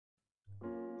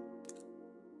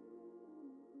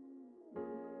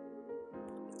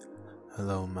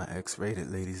Hello, my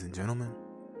X-rated ladies and gentlemen.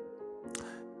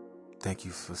 Thank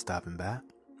you for stopping by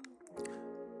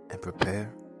and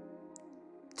prepare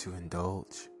to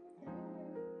indulge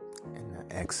in the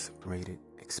X-rated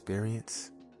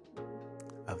experience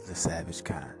of the savage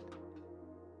kind.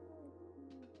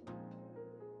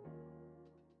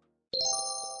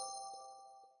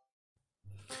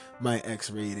 My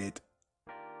X-rated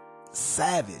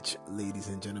savage ladies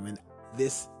and gentlemen,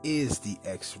 this is the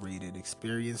X-rated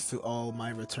experience. To all my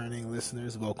returning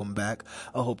listeners, welcome back.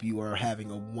 I hope you are having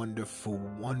a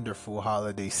wonderful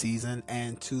holiday season.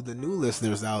 And to the new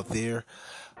listeners out there,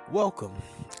 welcome.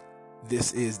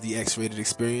 This is the X-rated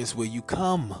experience, where you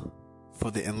come for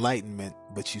the enlightenment,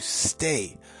 but you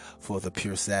stay for the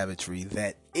pure savagery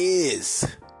that is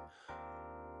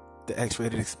the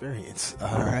X-rated experience.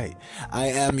 All right. I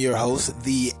am your host,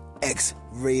 the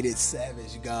X-rated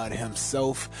savage god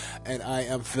himself, and I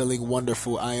am feeling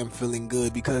wonderful. I am feeling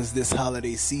good because this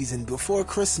holiday season before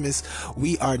Christmas,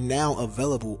 we are now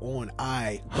available on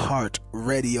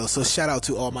iHeartRadio. So shout out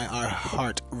to all my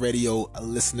iHeartRadio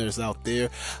listeners out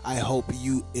there. I hope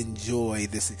you enjoy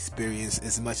this experience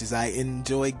as much as I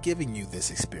enjoy giving you this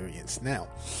experience. Now,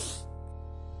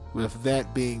 with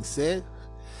that being said,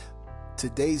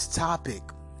 today's topic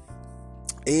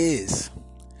is: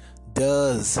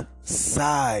 does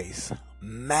size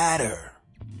matter?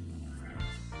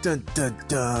 Dun dun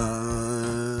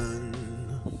dun.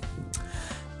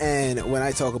 And when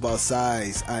I talk about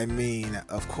size, I mean,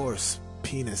 of course,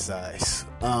 penis size.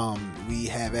 We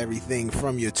have everything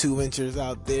from your 2 inches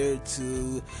out there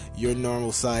to your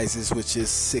normal sizes, which is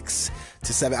 6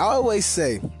 to 7. I always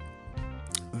say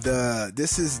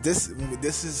this is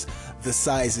the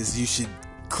sizes you should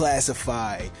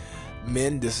classify.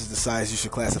 Men, this is the size you should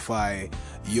classify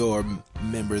your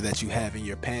member that you have in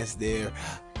your pants there.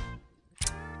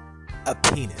 A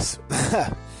penis.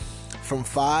 From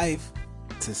 5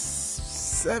 to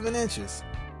 7 inches,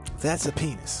 that's a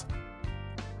penis.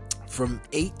 From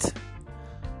 8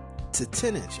 to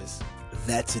 10 inches,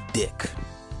 that's a dick.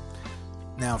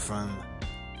 Now from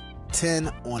 10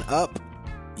 on up,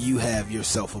 you have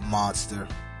yourself a monster.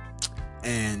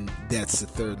 And that's the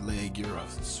third leg you're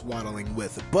swaddling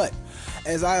with. But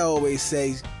as I always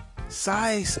say,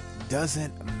 size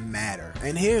doesn't matter.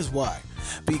 And here's why.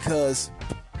 Because,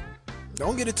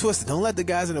 don't get it twisted, don't let the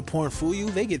guys in the porn fool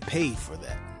you. They get paid for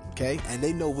that, okay? And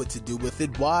they know what to do with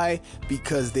it. Why?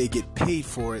 Because they get paid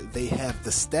for it. They have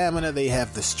the stamina, they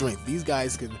have the strength. These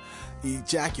guys can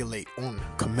ejaculate on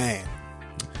command.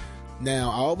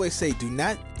 Now, I always say, do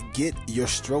not get your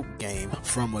stroke game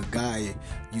from a guy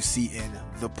you see in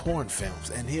the porn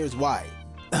films. And here's why.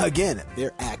 Again,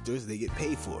 they're actors. They get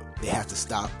paid for it. They have to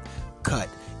stop, cut,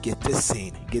 get this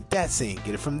scene, get that scene,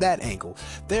 get it from that angle.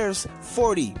 There's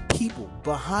 40 people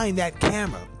behind that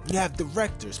camera. You have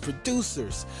directors,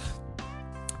 producers,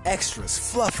 extras,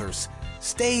 fluffers,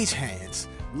 stagehands,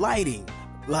 lighting.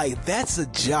 Like, that's a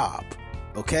job,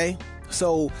 okay?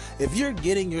 So if you're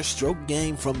getting your stroke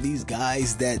game from these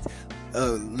guys that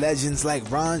legends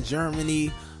like Ron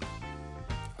Jeremy,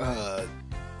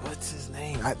 what's his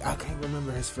name? I can't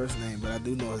remember his first name, but I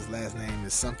do know his last name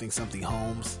is something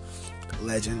Holmes.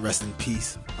 Legend, rest in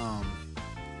peace.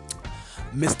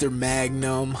 Mr.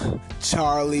 Magnum,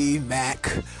 Charlie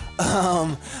Mack,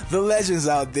 the legends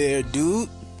out there, dude.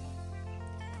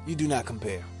 You do not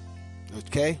compare.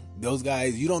 Okay? Those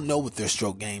guys, you don't know what their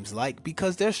stroke game's like,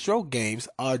 because their stroke games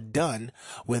are done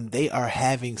when they are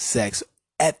having sex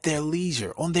at their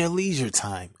leisure, on their leisure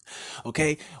time.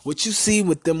 Okay? What you see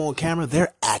with them on camera,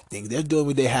 they're acting. They're doing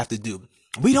what they have to do.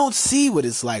 We don't see what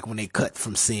it's like when they cut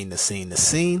from scene to scene to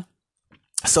scene.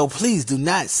 So please do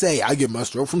not say, I get my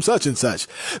stroke from such and such.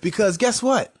 Because guess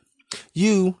what?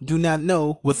 You do not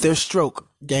know what their stroke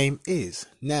game is.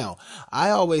 Now, I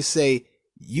always say,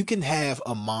 you can have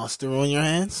a monster on your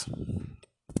hands,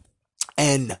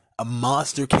 and a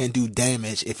monster can do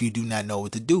damage if you do not know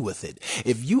what to do with it.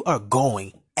 If you are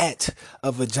going at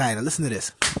a vagina, listen to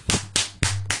this.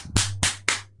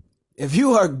 If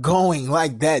you are going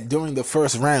like that during the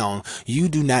first round, you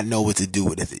do not know what to do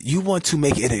with it. You want to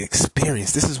make it an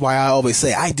experience. This is why I always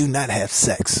say, I do not have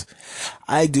sex.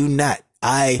 I do not.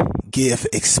 I give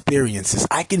experiences.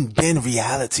 I can bend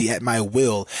reality at my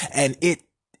will, and it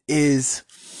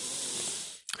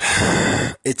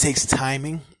takes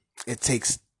timing, it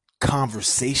takes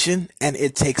conversation, and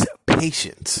it takes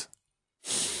patience.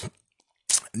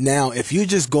 Now, if you're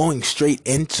just going straight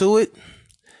into it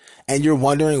and you're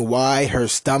wondering why her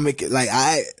stomach,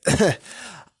 if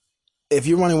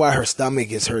you're wondering why her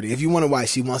stomach is hurting, if you wonder why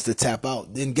she wants to tap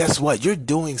out, then guess what? You're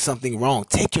doing something wrong.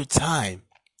 Take your time.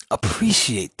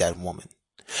 Appreciate that woman.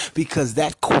 Because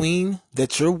that queen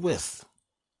that you're with,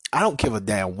 I don't give a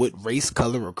damn what race,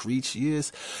 color, or creed she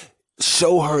is.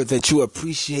 Show her that you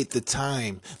appreciate the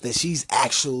time that she's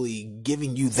actually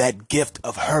giving you that gift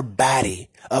of her body,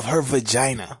 of her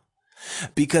vagina.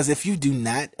 Because if you do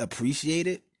not appreciate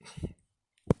it,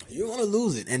 you're going to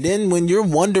lose it. And then when you're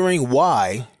wondering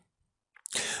why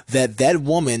that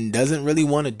woman doesn't really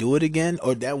want to do it again,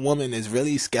 or that woman is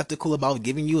really skeptical about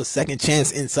giving you a second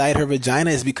chance inside her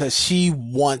vagina, is because she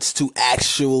wants to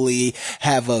actually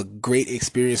have a great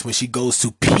experience when she goes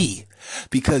to pee,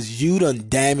 because you done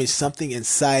damaged something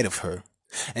inside of her.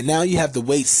 And now you have to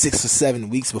wait 6 or 7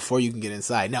 weeks before you can get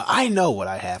inside. Now, I know what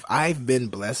I have. I've been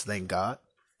blessed, thank God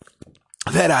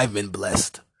that I've been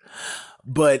blessed.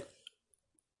 But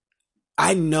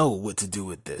I know what to do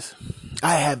with this.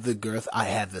 I have the girth, I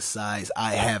have the size,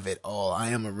 I have it all. I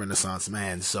am a Renaissance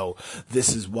man, so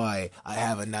this is why I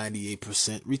have a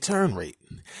 98% return rate.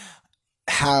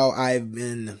 How I've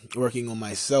been working on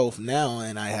myself now,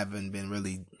 and I haven't been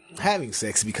really having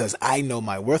sex, because I know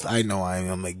my worth. I know I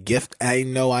am a gift. I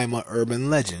know I'm an urban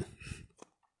legend.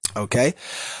 Okay?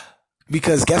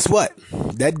 Because guess what?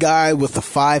 That guy with the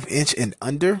 5-inch and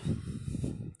under,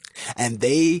 and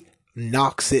they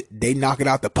knock it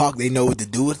out the park. They know what to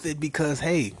do with it, because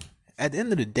hey, at the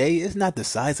end of the day, it's not the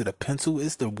size of the pencil,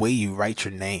 it's the way you write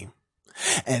your name.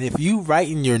 And if you write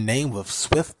in your name with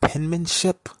swift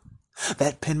penmanship,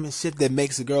 that penmanship that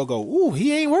makes a girl go, ooh,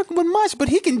 he ain't working with much, but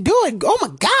he can do it. Oh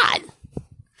my God.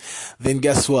 Then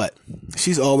guess what?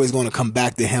 She's always going to come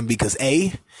back to him, because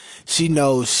A, she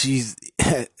knows she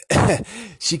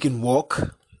can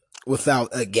walk without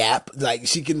a gap. Like,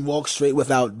 she can walk straight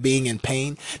without being in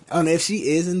pain. And if she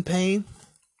is in pain,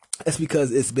 it's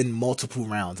because it's been multiple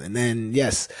rounds. And then,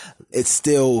 yes, it's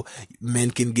still,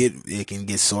 it can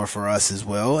get sore for us as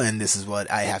well. And this is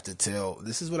what I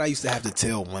used to have to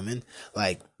tell women.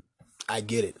 Like, I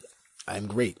get it. I'm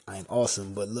great. I'm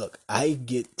awesome. But look, I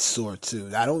get sore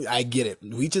too. I get it.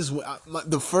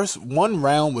 The first one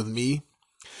round with me,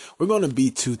 we're going to be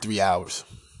 2-3 hours.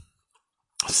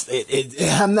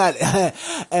 I'm not,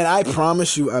 and I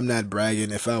promise you, I'm not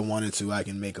bragging. If I wanted to, I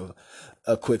can make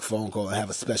a quick phone call and have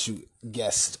a special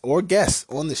guest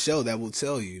on the show that will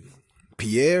tell you.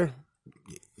 Pierre,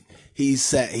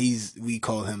 we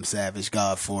call him Savage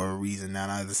God for a reason.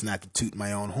 Now, it's not to toot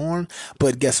my own horn,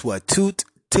 but guess what? Toot,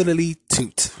 tiddly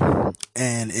toot.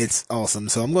 And it's awesome.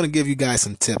 So I'm going to give you guys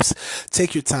some tips.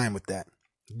 Take your time with that.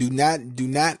 Do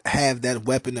not have that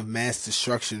weapon of mass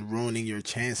destruction ruining your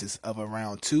chances of a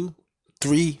round 2,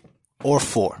 3, or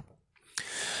 4.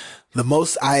 The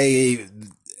most I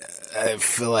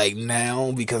feel like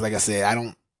now, because like I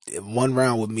said, one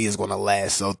round with me is going to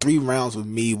last. So 3 rounds with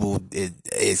me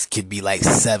it could be like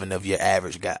 7 of your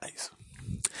average guys.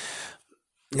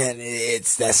 And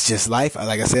that's just life.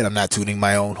 Like I said, I'm not tooting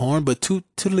my own horn, but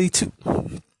tootly toot.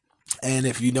 And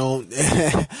if you don't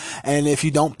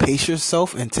pace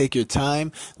yourself and take your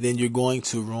time, then you're going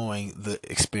to ruin the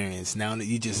experience. Now that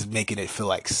you're just making it feel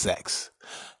like sex.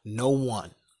 No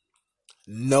one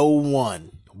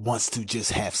wants to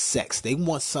just have sex. They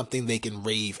want something they can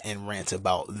rave and rant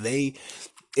about. It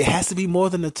has to be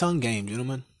more than a tongue game,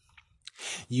 gentlemen.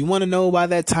 You want to know why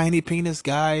that tiny penis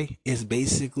guy is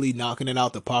basically knocking it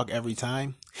out the park every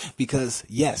time? Because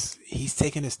yes, he's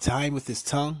taking his time with his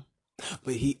tongue.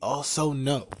 But he also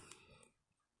knows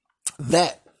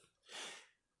that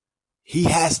he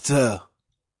has to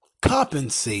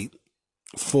compensate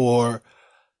for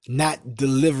not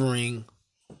delivering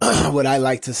what I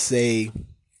like to say,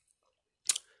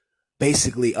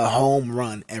 basically a home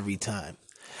run every time.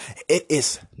 It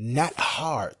is not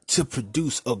hard to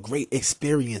produce a great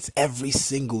experience every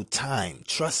single time.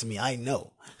 Trust me, I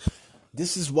know.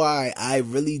 This is why I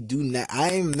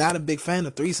am not a big fan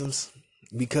of threesomes.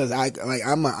 Because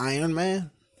I'm an Iron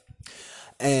Man,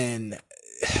 and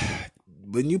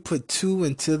when you put 2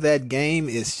 into that game,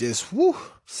 it's just whoo.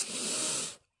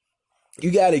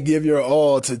 You got to give your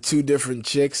all to 2 different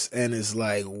chicks, and it's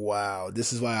like, wow.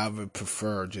 This is why I would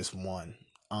prefer just one,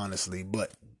 honestly.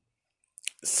 But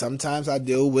sometimes I've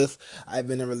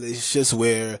been in relationships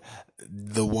where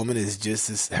the woman is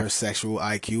her sexual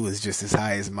IQ is just as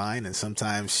high as mine, and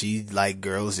sometimes she like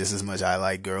girls just as much I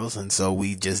like girls, and so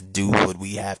we just do what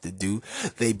we have to do.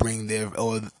 They bring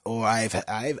or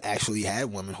I've actually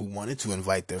had women who wanted to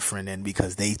invite their friend in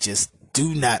because they just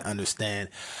do not understand,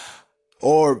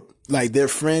 or like their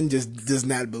friend just does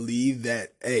not believe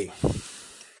that, hey,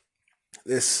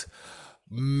 this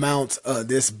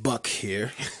buck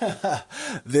here,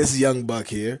 this young buck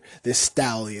here, this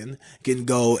stallion can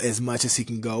go as much as he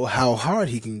can go, how hard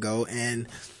he can go, and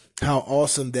how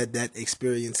awesome that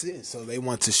experience is. So they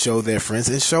want to show their friends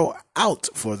and show out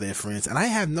for their friends. And I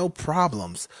have no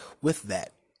problems with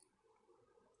that.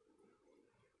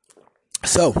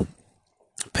 So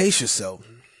pace yourself,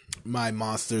 my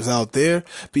monsters out there,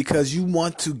 because you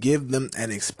want to give them an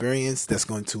experience that's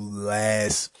going to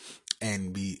last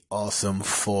and be awesome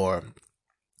for,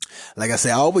 like I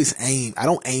say, I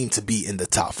don't aim to be in the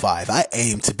top 5. I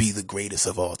aim to be the greatest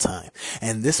of all time.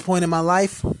 And this point in my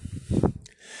life,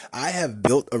 I have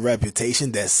built a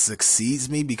reputation that succeeds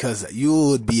me, because you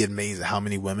would be amazed at how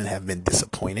many women have been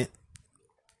disappointed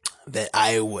that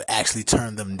I would actually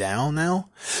turn them down now,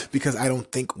 because I don't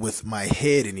think with my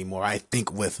head anymore. I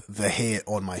think with the head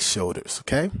on my shoulders.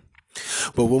 Okay.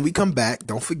 But when we come back,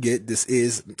 don't forget,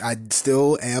 I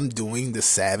still am doing the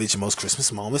Savage Most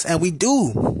Christmas Moments, and we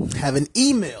do have an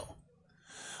email,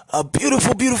 a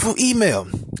beautiful, beautiful email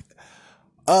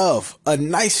of a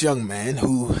nice young man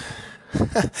who,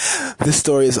 this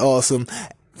story is awesome.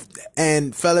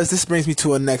 And fellas, this brings me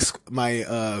to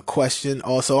my question.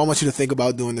 Also, I want you to think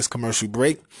about doing this commercial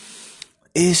break.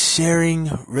 Is sharing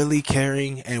really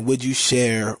caring? And would you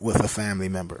share with a family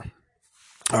member?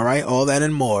 All right. All that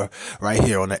and more right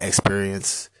here on the X-Rated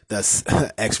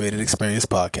Experience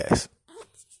podcast.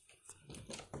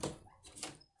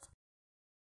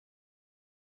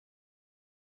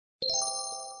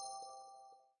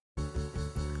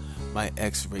 My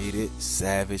X-Rated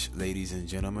Savage ladies and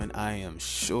gentlemen, I am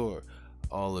sure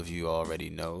all of you already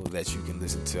know that you can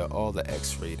listen to all the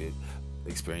X-Rated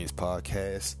Experience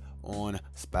podcasts on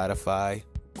Spotify,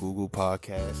 Google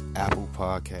Podcasts, Apple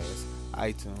Podcasts,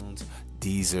 iTunes,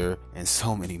 Deezer, and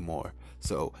so many more.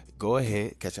 So go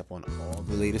ahead, catch up on all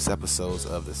the latest episodes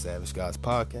of the Savage Gods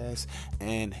podcast,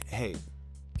 and hey,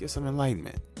 get some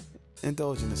enlightenment.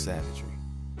 Indulge in the savagery.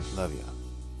 Love y'all.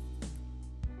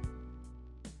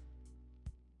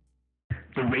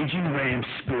 The Raging Rams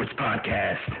Sports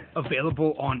Podcast.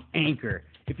 Available on Anchor.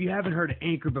 If you haven't heard of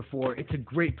Anchor before, it's a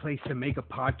great place to make a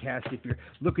podcast if you're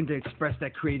looking to express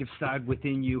that creative side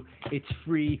within you. It's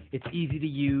free. It's easy to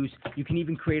use. You can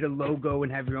even create a logo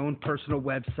and have your own personal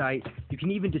website. You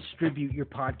can even distribute your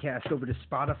podcast over to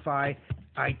Spotify,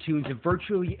 iTunes, and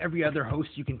virtually every other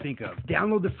host you can think of.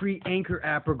 Download the free Anchor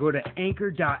app or go to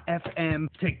anchor.fm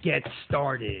to get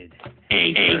started.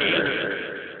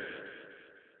 Anchor.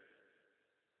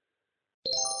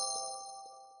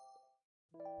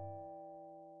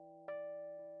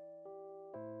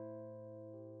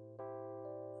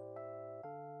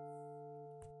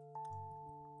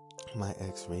 My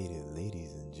X-Rated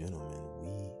ladies and gentlemen,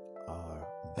 we are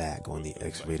back on the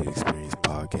X-Rated Experience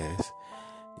podcast.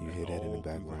 You hear that in the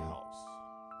background?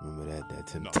 Remember that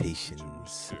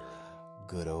Temptations,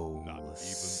 good old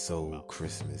soul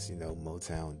Christmas.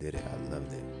 Motown did it. I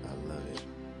loved it. I love it.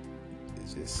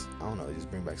 It's just, I don't know, it just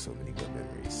brings back so many good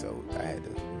memories. So I had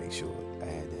to make sure I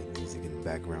had that music in the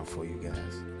background for you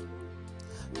guys.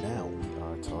 Now we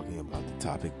are talking about the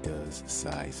topic, does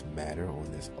size matter, on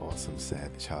this awesome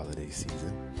Savage holiday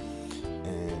season?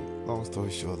 And long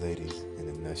story short, ladies, in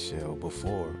a nutshell,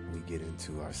 before we get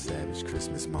into our Savage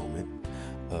Christmas moment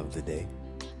of the day,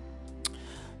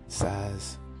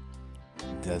 size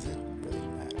doesn't really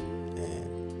matter.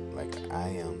 And like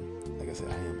I said,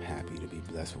 I am happy to be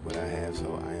blessed with what I have,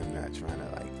 so I am not trying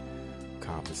to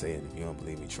compensate. And if you don't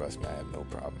believe me, trust me, I have no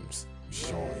problems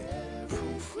showing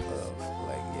proof of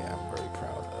I'm very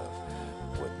proud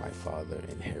of what my father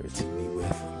inherited me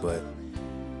with. But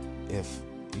if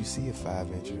you see a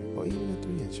 5-incher or even a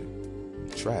 3-incher,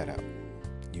 try it out.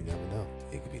 You never know,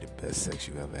 it could be the best sex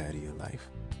you ever had in your life,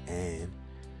 and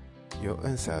your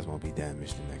insides won't be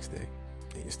damaged the next day,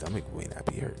 and your stomach may not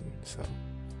be hurting. So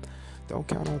don't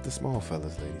count out the small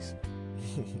fellas, ladies.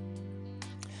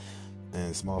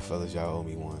 And small fellas, y'all owe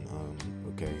me one.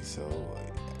 Okay, so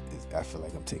I feel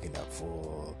like I'm taking up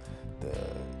for the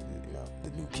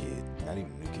new kid, not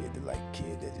even the new kid, the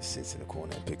kid that just sits in the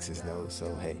corner and picks his nose.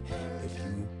 So hey, if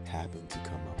you happen to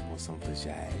come up on some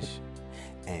vajage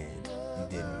and you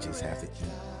didn't just have to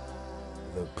eat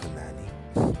the panani,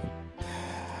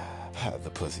 the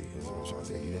pussy is what I'm trying to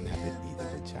say. You didn't have to eat the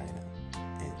vagina,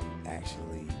 and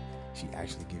she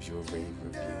actually gives you a rave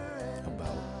review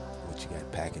about what you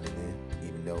got packing it in,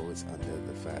 even though it's under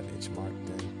the 5-inch mark,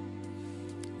 then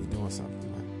you're doing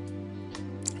something, man.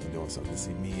 You're doing something.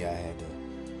 See, me, I had to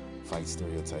fight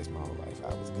stereotypes my whole life.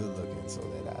 I was good looking, so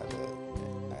that I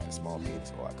had a small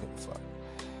penis, or I couldn't fuck.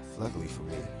 Luckily for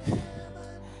me,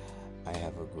 I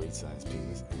have a great sized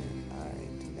penis, and I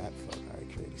do not fuck. I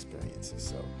create experiences,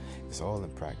 so it's all in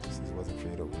practice. It wasn't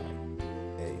created overnight.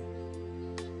 Hey,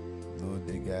 little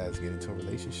big guys get into a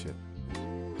relationship.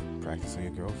 practice on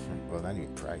your girlfriend. Well, not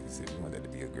even practice if you want that to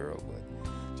be a girl, but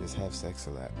just have sex a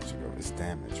lot with your girl. It's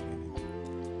damage, man.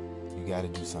 You got to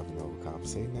do something to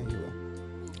overcompensate. Now you will.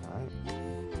 All right.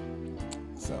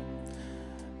 So,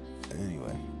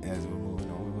 anyway, as we're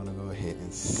moving on, we're going to go ahead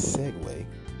and segue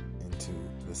into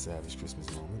the Savage Christmas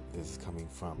moment. This is coming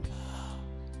from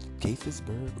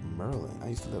Gaithersburg, Maryland. I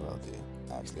used to live out there.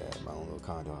 Actually, I had my own little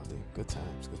condo out there. Good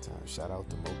times, good times. Shout out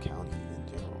to Mo County in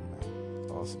general, man.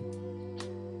 Awesome.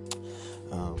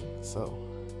 So,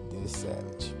 dear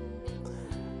Savage.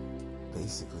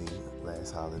 Basically,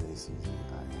 last holiday season,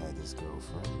 I had this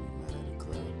girlfriend. We met at a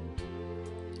club,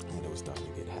 and it was starting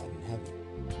to get hot and heavy.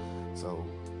 So,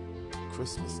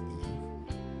 Christmas Eve,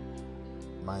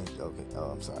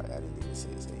 I'm sorry, I didn't even say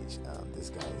his age. This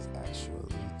guy is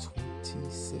actually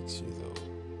 26 years old.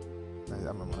 I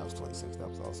remember when I was 26, that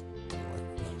was awesome.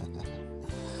 Anyway.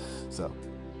 So,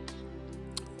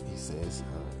 he says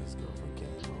his girlfriend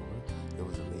came over. It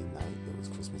was a late night. It was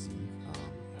Christmas Eve.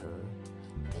 Her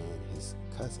and his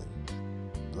cousin,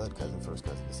 blood cousin, first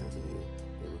cousin, it says here,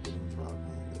 they were getting drunk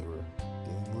and they were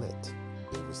getting lit.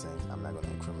 They were saying, I'm not going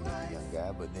to incriminate the young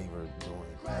guy, but they were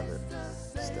doing other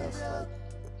stuff like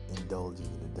indulging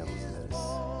in the devil's lettuce,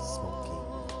 smoking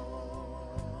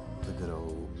the good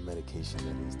old medication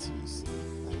that is THC.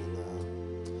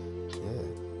 And yeah,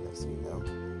 next thing you know,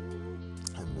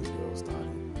 him and his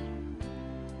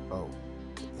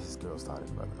girl started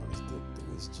rubbing on his dick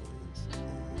through his jeans. And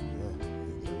yeah,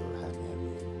 he got a little happy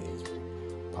engagement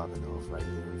popping off right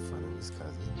here in front of his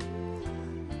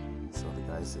cousin. So the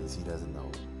guy says he doesn't know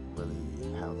really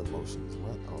how the motions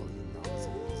went. All he knows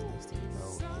is next thing you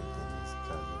know, him and his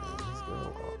cousin and his girl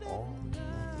are all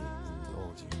naked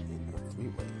indulging in a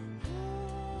three-way.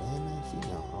 Man,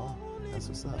 female, oh, that's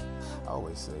what's up. I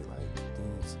always say, like,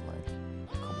 dudes, like,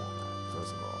 come on, man.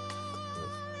 First of all, if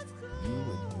you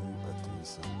would do a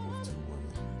threesome with two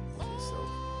women and yourself,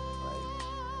 like,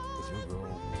 if your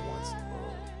girl wants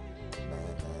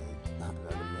not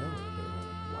another male in the room,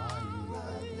 why are you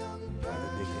like a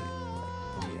dickhead? Like,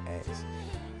 let me ask.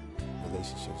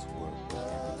 Relationships work with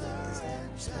everything,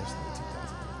 especially in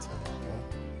 2010, okay?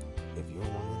 If your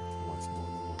woman wants more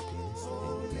than one penis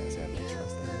and you guys have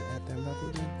interest in it at that level,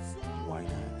 then why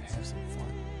not have some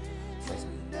fun? Trust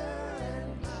me,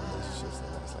 relationships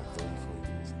that last like 30,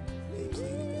 40 years, they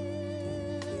play together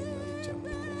and they love each other.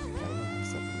 You gotta learn how to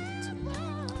separate the two.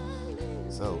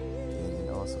 So, and it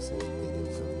also said they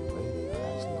didn't feel any way. They were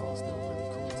actually all still really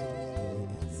cool to this day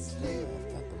and still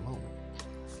at the moment.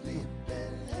 I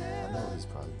know he's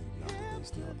probably young and they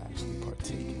still actually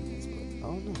partake in this, but I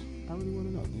don't know. I really want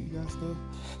to know. Do you guys still?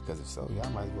 Because if so, y'all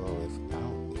might as well. If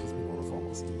it's been going on for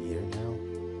almost a year now,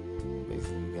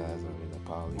 basically you guys are in a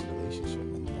poly relationship,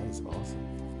 and that is awesome.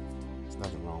 There's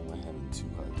nothing wrong with having two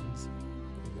husbands.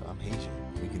 I'm Haitian.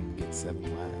 We can get 7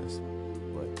 wives,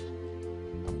 but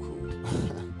I'm cool.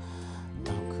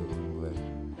 I'm cool, but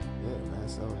yeah, man.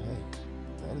 So hey,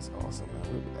 that is awesome, man.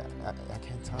 I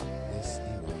can't top this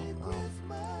email.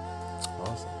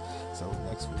 Awesome. So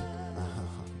next week,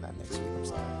 not next week, I'm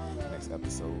sorry. Next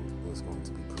episode is going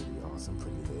to be pretty awesome,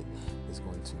 pretty lit. It's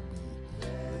going to be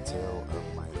the tale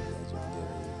of my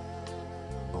legendary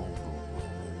Boom Boom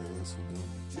Room. Those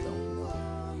who don't know,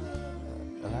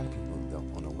 a lot of people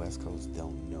on the West Coast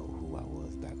don't know who I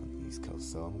was back on the East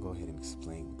Coast. So I'm gonna go ahead and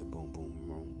explain what the Boom Boom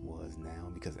Room was now,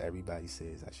 because everybody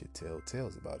says I should tell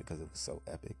tales about it because it was so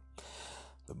epic.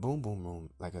 The Boom Boom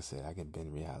Room, like I said, I can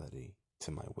bend reality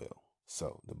to my will.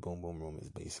 So the Boom Boom Room is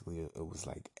basically, it was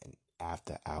like an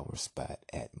after hour spot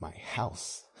at my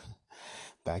house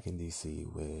back in DC,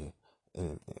 where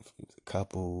if you was a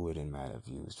couple, it didn't matter if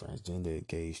you was transgender,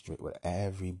 gay, straight, where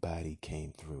everybody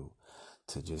came through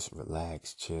to just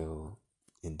relax, chill,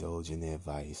 indulge in their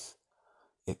vice.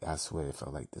 I swear it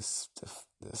felt like the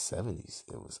 70s.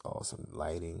 It was awesome.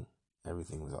 Lighting,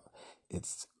 everything was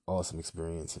it's awesome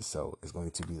experiences. So it's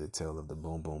going to be the tale of the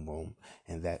Boom Boom Room,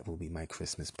 and that will be my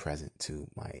Christmas present to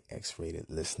my X-rated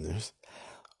listeners.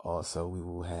 Also, we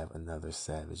will have another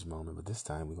savage moment, but this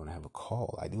time we're going to have a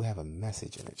call. I do have a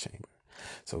message in the chamber.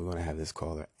 So we're going to have this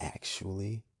caller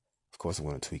actually, of course, I'm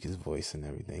going to tweak his voice and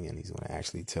everything, and he's going to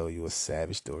actually tell you a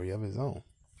savage story of his own.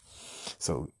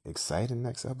 So exciting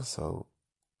next episode,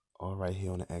 all right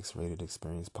here on the X-Rated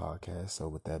Experience podcast. So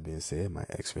with that being said, my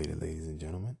X-Rated ladies and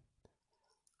gentlemen,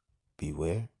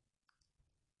 beware,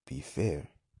 be fair,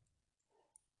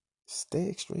 stay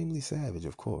extremely savage,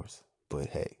 of course, but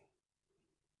hey,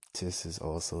 this is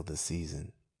also the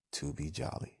season to be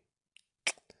jolly.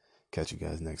 Catch you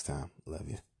guys next time. Love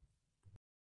you.